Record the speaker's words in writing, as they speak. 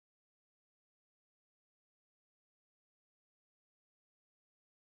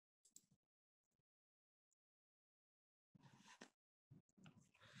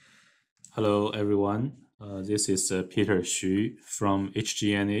Hello, everyone. This is Peter Xu from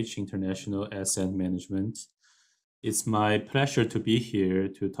HGNH International Asset Management. It's my pleasure to be here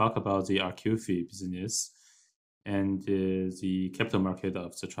to talk about the RQFII business and the capital market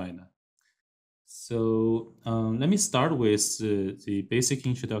of China. So let me start with the basic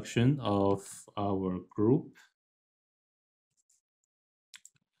introduction of our group.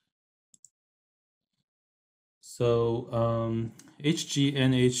 So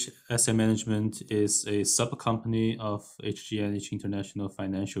HGNH Asset Management is a sub-company of HGNH International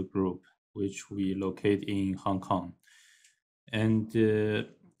Financial Group, which we locate in Hong Kong. And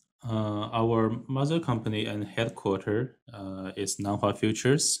our mother company and headquarter is Nanhua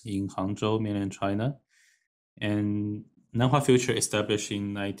Futures in Hangzhou, mainland China. And Nanhua Futures established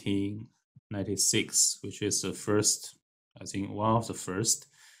in 1996, which is the first, I think, one of the first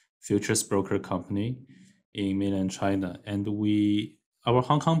futures broker company in mainland China. And our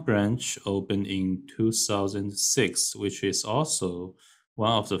Hong Kong branch opened in 2006, which is also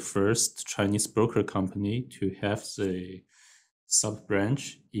one of the first Chinese broker company to have the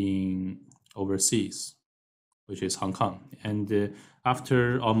sub-branch in overseas, which is Hong Kong. And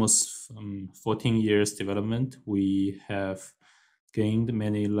after almost 14 years development, we have gained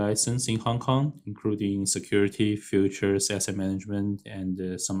many licenses in Hong Kong, including security, futures, asset management,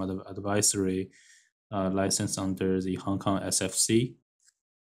 and some other advisory license under the Hong Kong SFC.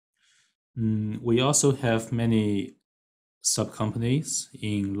 We also have many sub-companies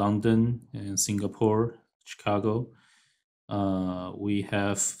in London and Singapore, Chicago. We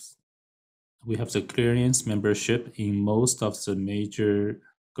have the clearance membership in most of the major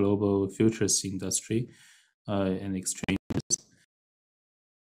global futures industry and exchanges.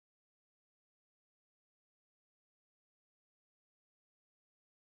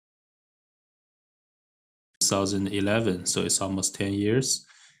 2011, so it's almost 10 years.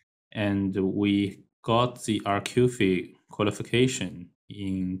 And we got the RQFII qualification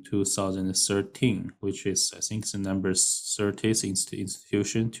in 2013, which is, I think, the number 30th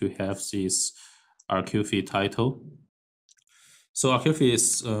institution to have this RQFII title. So RQFII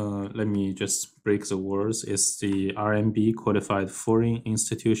is, let me just break the words, is the RMB qualified foreign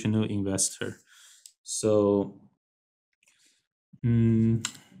institutional investor. So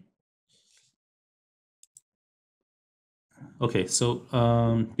okay, so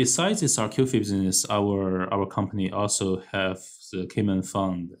besides this RQFII business, our company also have the Cayman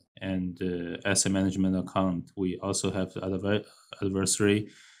Fund and asset management account. We also have the advisory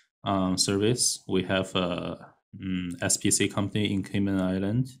service. We have a SPC company in Cayman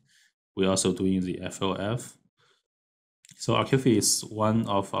Island. We're also doing the FOF. So RQFII is one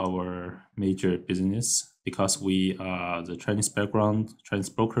of our major business because we are the Chinese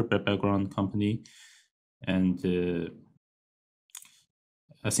broker background company, and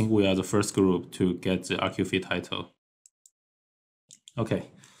I think we are the first group to get the RQFII title. Okay,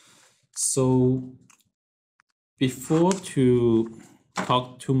 so before to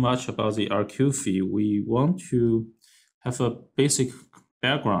talk too much about the RQFII, we want to have a basic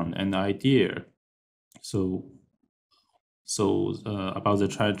background and idea. So about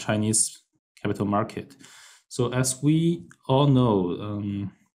the Chinese capital market. So as we all know,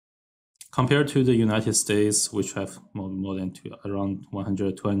 compared to the United States, which have more than around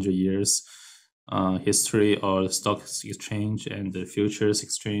 100, 200 years history of the stock exchange and the futures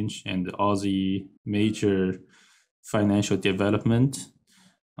exchange and all the major financial development,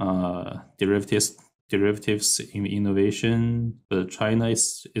 derivatives in innovation, but China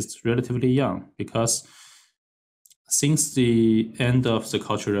is relatively young because since the end of the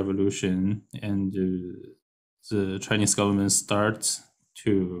Cultural Revolution and the Chinese government starts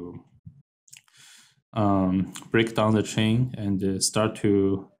to break down the chain and start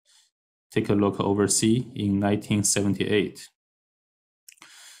to take a look overseas in 1978.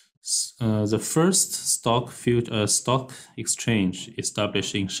 The first stock exchange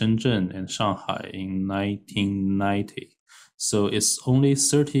established in Shenzhen and Shanghai in 1990. So it's only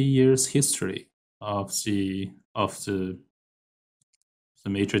 30 years history of the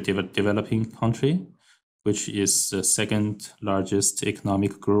major developing country, which is the second largest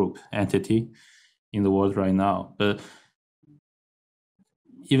economic group entity in the world right now. But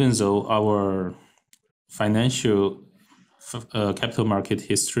even though our financial capital market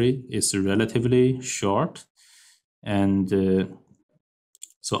history is relatively short, and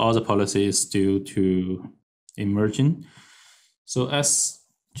so all the policy is due to emerging. So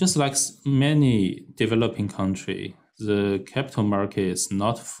just like many developing countries, the capital market is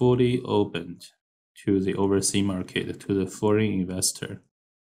not fully opened to the overseas market, to the foreign investor.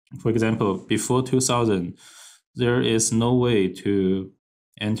 For example, before 2000, there is no way to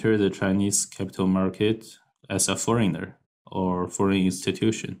enter the Chinese capital market as a foreigner or foreign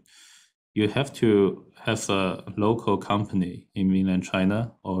institution, you have to have a local company in mainland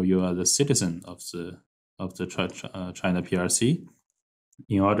China, or you are the citizen of the China PRC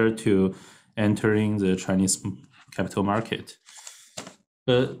in order to entering the Chinese capital market.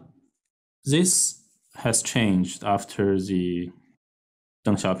 But this has changed after the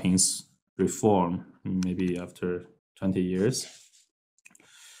Deng Xiaoping's reform, maybe after 20 years.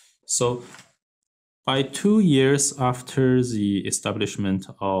 So by 2 years after the establishment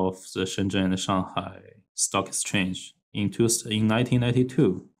of the Shenzhen and Shanghai Stock Exchange in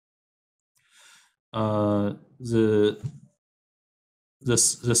 1992, the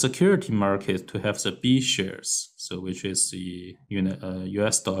security market to have the B shares, so which is the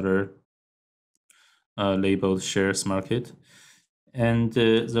US dollar labeled shares market, and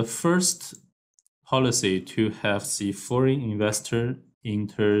the first policy to have the foreign investor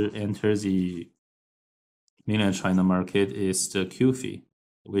enter the mainland China market is the QFII,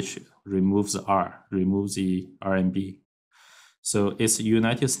 which removes the RMB. So it's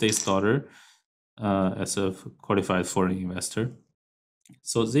United States dollar as a qualified foreign investor.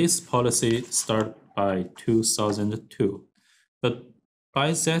 So this policy started by 2002, but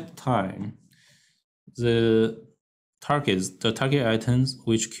by that time, the target items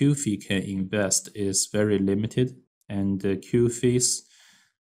which QFII can invest is very limited, and the QFII's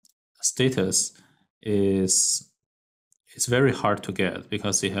status is very hard to get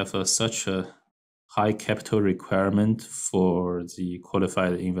because they have such a high capital requirement for the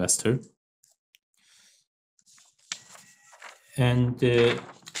qualified investor. And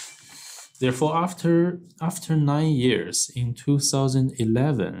therefore, after 9 years, in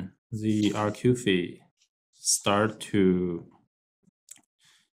 2011, the RQFII start to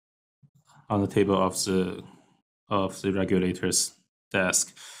on the table of the regulator's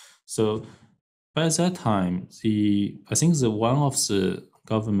desk. So by that time, I think one of the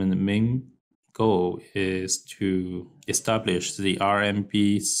government main goal is to establish the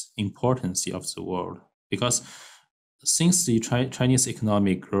RMB's importance of the world, because since the Chinese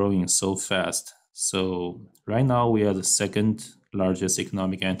economy growing so fast, so right now we are the second largest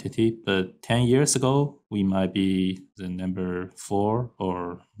economic entity, but 10 years ago, we might be the number 4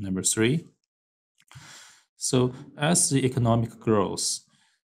 or number 3. So as the economic grows,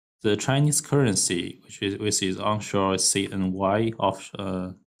 the Chinese currency, which is onshore CNY,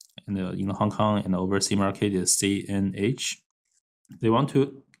 offshore in Hong Kong and the overseas market is CNH. They want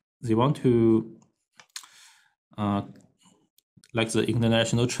to like the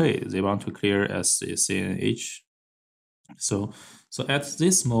international trade, they want to clear as the CNH. So at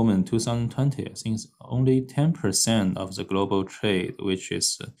this moment, 2020, I think only 10% of the global trade, which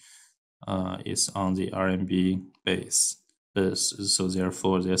is on the RMB base. So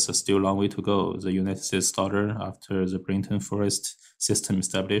therefore, there's still a long way to go. The United States dollar, after the Bretton Forest system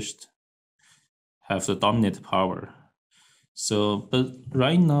established, have the dominant power. So, but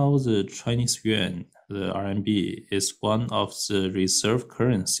right now, the Chinese yuan, the RMB, is one of the reserve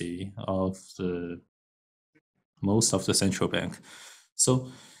currency of most of the central bank.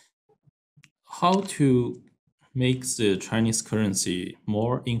 So how to make the Chinese currency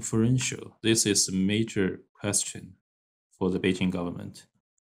more influential? This is a major question for the Beijing government.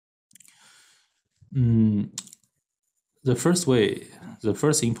 The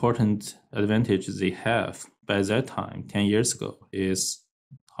first important advantage they have by that time, 10 years ago, is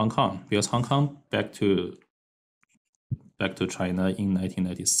Hong Kong, because Hong Kong back to China in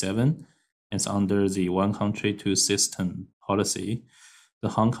 1997, and under the one country, two system policy, the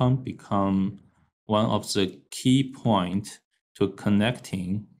Hong Kong become one of the key point to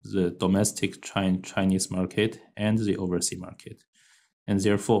connecting the domestic Chinese market and the overseas market, and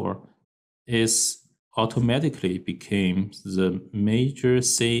therefore is automatically became the major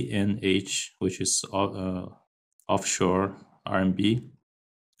CNH, which is offshore RMB,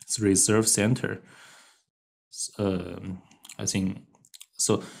 reserve center. I think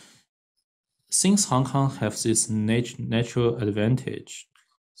so. Since Hong Kong have this natural advantage,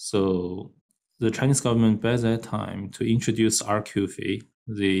 so the Chinese government by that time to introduce RQFII,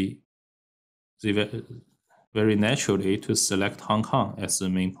 they very naturally to select Hong Kong as the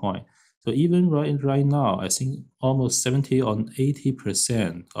main point. So even right now, I think almost 70 or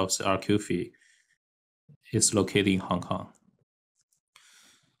 80% of the RQFII is located in Hong Kong.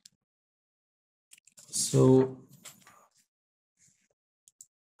 So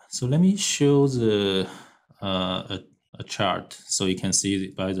let me show the a chart so you can see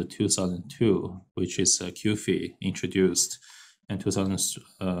by the 2002, which is a QFII introduced, and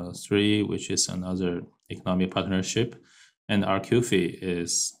 2003, which is another economic partnership, And RQFII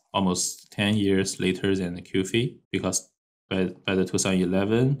is almost 10 years later than the QFII, because by the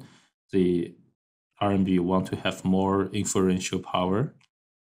 2011, the RMB want to have more influential power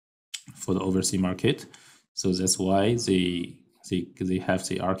for the overseas market. So that's why they have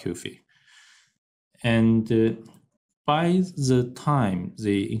the RQFII. And by the time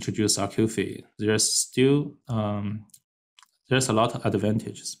they introduce RQFII, there's still there's a lot of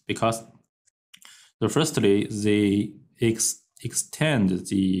advantages, because firstly, they extend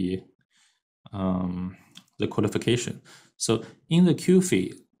the qualification. So in the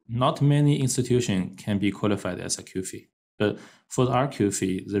QFII, not many institutions can be qualified as a QFII. But for the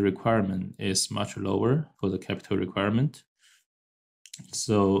RQFII, the requirement is much lower for the capital requirement.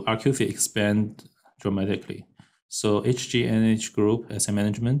 So RQFII expand dramatically. So HGNH Group Asset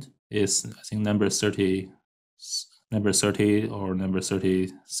Management is, I think, number 30 or number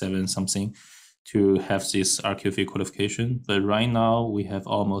 37 something to have this RQFII qualification. But right now we have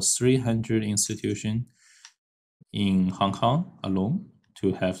almost 300 institutions in Hong Kong alone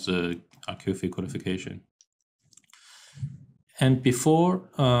to have the RQFII qualification. And before,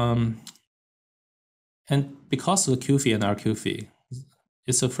 and because of the QFII and RQFII,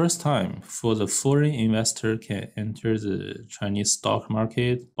 it's the first time for the foreign investor can enter the Chinese stock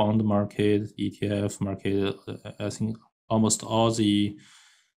market, bond market, ETF market. I think almost all the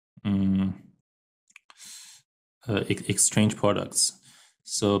exchange products.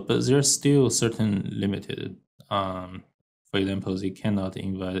 So, but there's still certain limited. For example, they cannot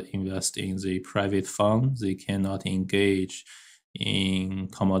invest in the private fund. They cannot engage in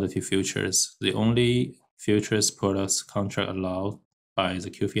commodity futures. The only futures products contract allowed by the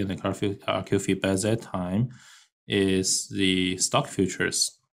QFII and the RQFII by that time is the stock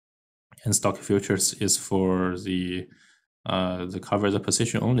futures, and stock futures is for the cover the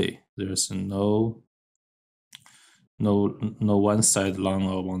position only. There's no one side long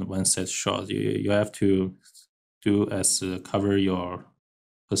or one side short. You have to do as cover your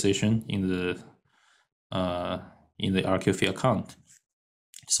position in the RQFII account.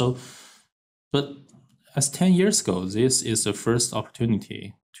 So, but as 10 years ago, this is the first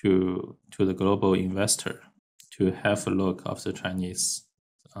opportunity to the global investor to have a look of the Chinese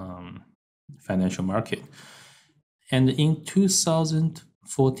financial market. And in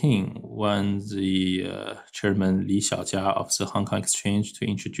 2014, when the chairman Li Xiaojia of the Hong Kong Exchange to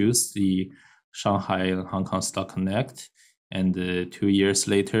introduce the Shanghai and Hong Kong Stock Connect, and 2 years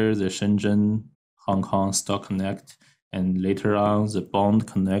later, the Shenzhen Hong Kong Stock Connect, and later on the Bond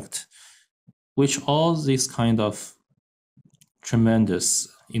Connect, which all this kind of tremendous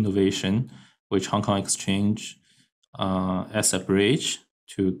innovation, which Hong Kong Exchange as a bridge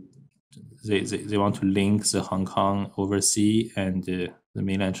to, they want to link the Hong Kong overseas and the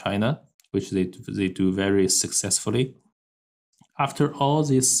mainland China, which they do very successfully. After all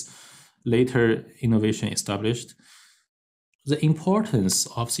this later innovation established, the importance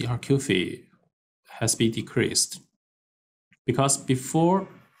of the RQFII has been decreased, because before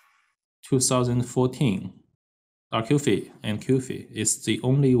 2014, RQFII and QFII is the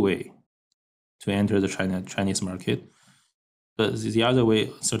only way to enter the Chinese market. But the other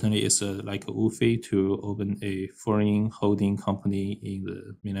way certainly is like a WFII to open a foreign holding company in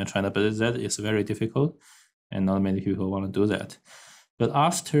the mainland China, but that is very difficult and not many people want to do that. But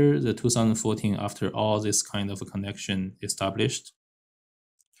after the 2014, after all this kind of a connection established,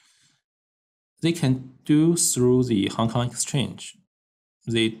 they can do through the Hong Kong Exchange.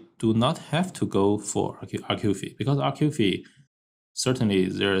 They do not have to go for RQFII, because RQFII, certainly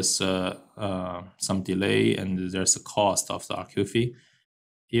there's some delay and there's a cost of the RQFII.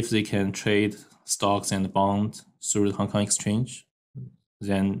 If they can trade stocks and bonds through the Hong Kong Exchange,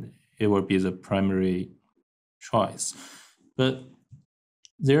 then it will be the primary choice. But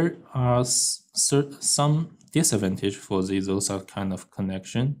there are some disadvantage for those kind of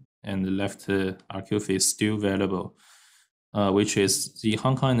connection, and the left RQFII is still valuable, which is the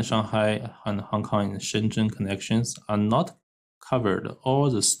Hong Kong and Shanghai and Hong Kong and Shenzhen connections are not covered all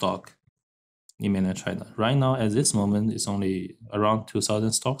the stock in mainland China. Right now, at this moment, it's only around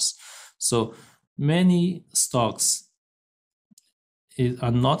 2,000 stocks. So many stocks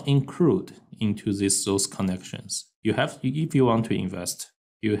are not included into those connections. You have, if you want to invest,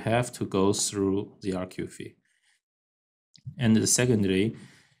 you have to go through the RQFII. And secondly,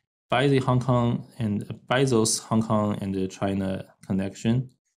 by the Hong Kong and by those Hong Kong and the China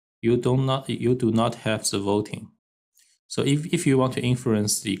connection, you do not have the voting. So if you want to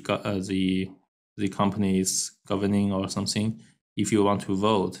influence the company's governing or something, if you want to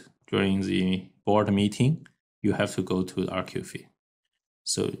vote during the board meeting, you have to go to the RQFII.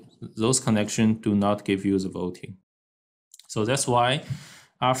 So those connections do not give you the voting. So that's why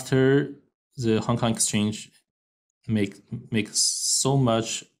after the Hong Kong exchange make so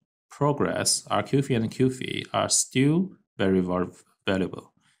much progress, RQFII and QFII are still very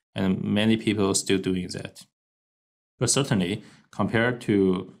valuable, and many people are still doing that. But certainly, compared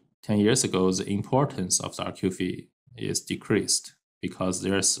to 10 years ago, the importance of the RQFII is decreased because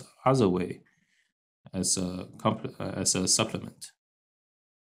there's other way as a supplement.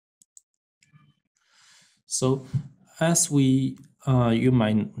 So as you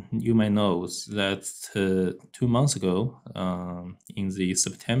might know that 2 months ago, in the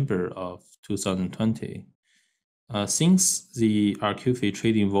September of 2020, since the RQFII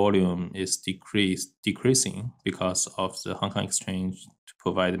trading volume is decreasing because of the Hong Kong exchange to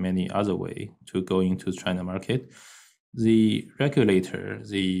provide many other way to go into the China market, the regulator,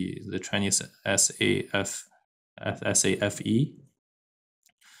 the Chinese SAFE,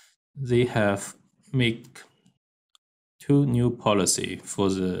 they have make two new policy for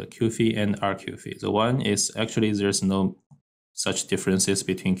the QFII and RQFII. The one is actually there's no such differences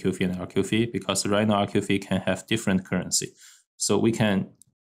between QFII and RQFII because right now RQFII can have different currency. So we can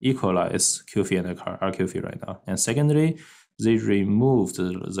equalize QFII and RQFII right now. And secondly, they removed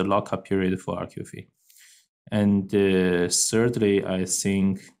the lockup period for RQFII. And thirdly, I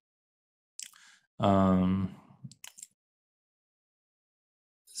think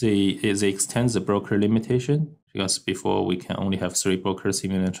they extend the broker limitation because before we can only have 3 brokers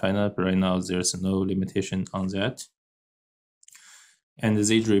in mainland China, but right now there's no limitation on that. And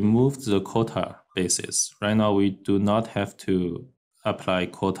they removed the quota basis. Right now we do not have to apply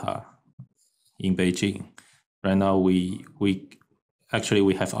quota in Beijing. Right now we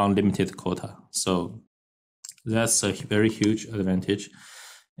have unlimited quota. So that's a very huge advantage.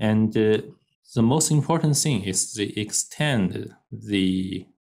 And the most important thing is they extend the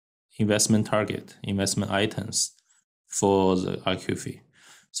investment target, investment items for the RQFII.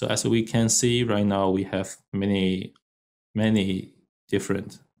 So as we can see right now, we have many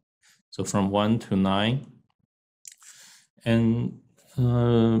different. So from 1 to 9. And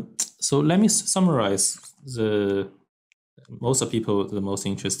so let me summarize the most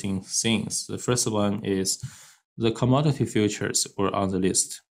interesting things. The first one is the commodity futures were on the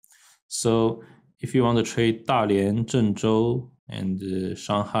list. So if you want to trade Dalian, Zhengzhou, and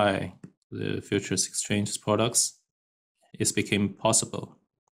Shanghai, the Futures Exchange products, it became possible.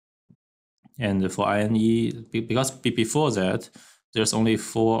 And for INE, because before that, there's only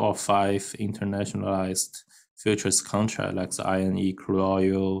 4 or 5 internationalized futures contract, like the INE crude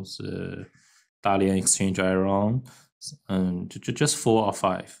oil, the Dalian exchange iron, and just 4 or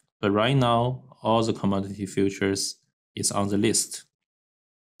 5. But right now, all the commodity futures is on the list.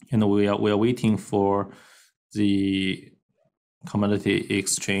 And we are waiting for the commodity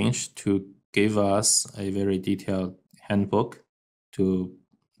exchange to give us a very detailed handbook to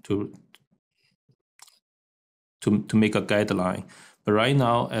make a guideline. But right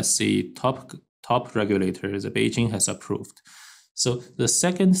now, as the top regulator, the Beijing has approved. So the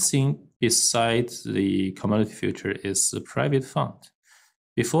second thing besides the commodity future is the private fund.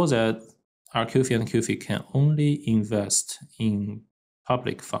 Before that, RQFII and QFII can only invest in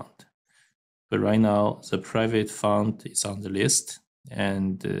public fund. But right now, the private fund is on the list,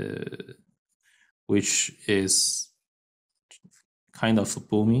 and which is kind of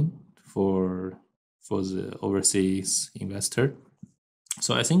booming for the overseas investor.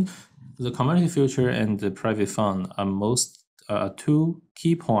 So I think the commodity future and the private fund are 2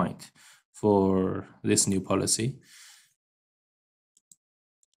 key points for this new policy.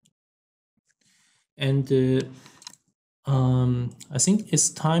 And I think it's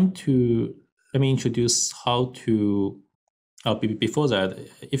time to let me introduce how to. Before that,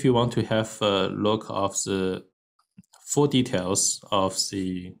 if you want to have a look of the full details of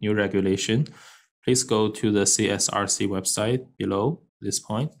the new regulation, please go to the CSRC website below this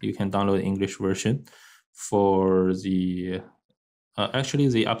point. You can download the English version for the. Actually,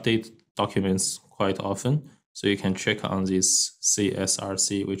 they update documents quite often, so you can check on this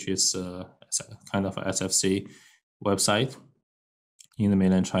CSRC, which is kind of a SFC website in the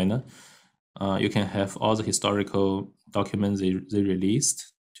mainland China. You can have all the historical documents they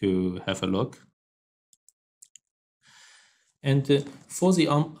released to have a look. And for the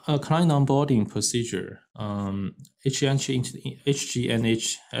client onboarding procedure,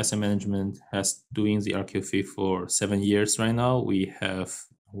 HGNH Asset Management has doing the RQFII for 7 years right now. We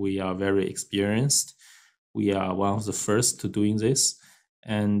are very experienced. We are one of the first to doing this,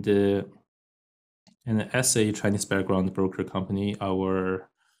 and as a Chinese background broker company,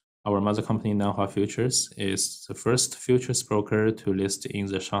 our mother company Nanhua Futures is the first futures broker to list in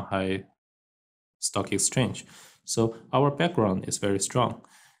the Shanghai Stock Exchange. So our background is very strong.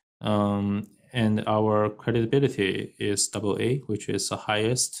 And our credibility is AA, which is the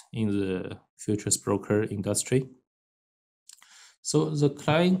highest in the futures broker industry. So the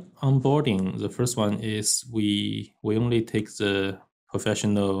client onboarding, the first one is we only take the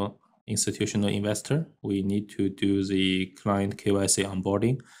professional institutional investor. We need to do the client KYC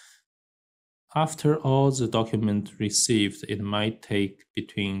onboarding. After all the document received, it might take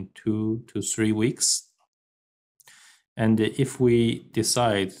between 2 to 3 weeks. And if we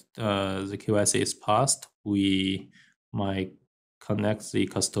decide the KYC is passed, we might connect the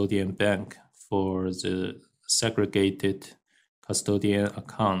custodian bank for the segregated custodian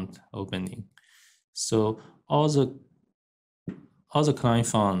account opening. So all the client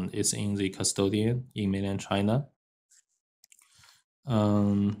fund is in the custodian in mainland China.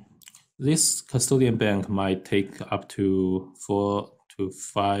 This custodian bank might take up to 4 to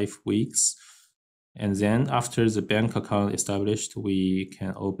 5 weeks. And then after the bank account established, we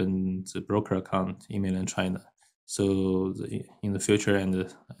can open the broker account in mainland China. So in the future and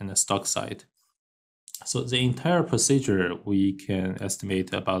the stock side. So the entire procedure, we can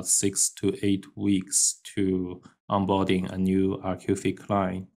estimate about 6 to 8 weeks to onboarding a new RQFII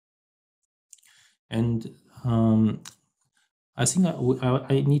client. And I think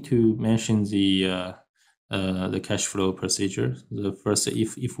I need to mention the cash flow procedure. The first,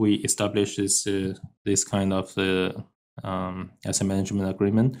 if we establish this kind of asset management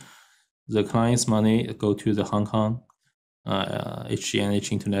agreement, the client's money go to the Hong Kong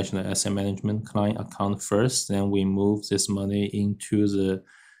HGNH International Asset Management client account first. Then we move this money into the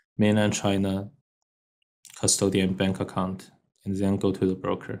mainland China custodian bank account, and then go to the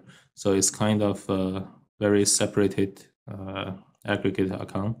broker. So it's kind of a very separated aggregate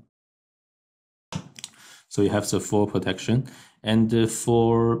account. So you have the full protection. And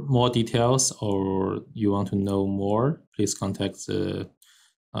for more details, or you want to know more, please contact the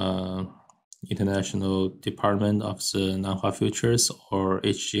International Department of the Nanhua Futures or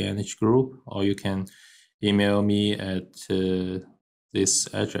HGNH Group, or you can email me at this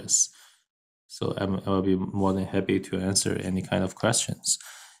address. So I will be more than happy to answer any kind of questions.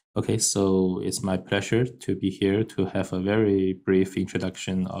 Okay, so it's my pleasure to be here to have a very brief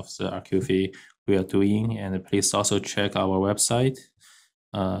introduction of the RQFII we are doing, and please also check our website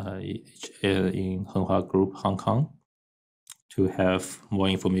in Nanhua Group Hong Kong to have more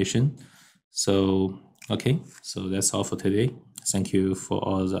information. So, okay, so that's all for today. Thank you for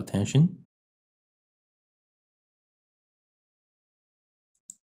all the attention.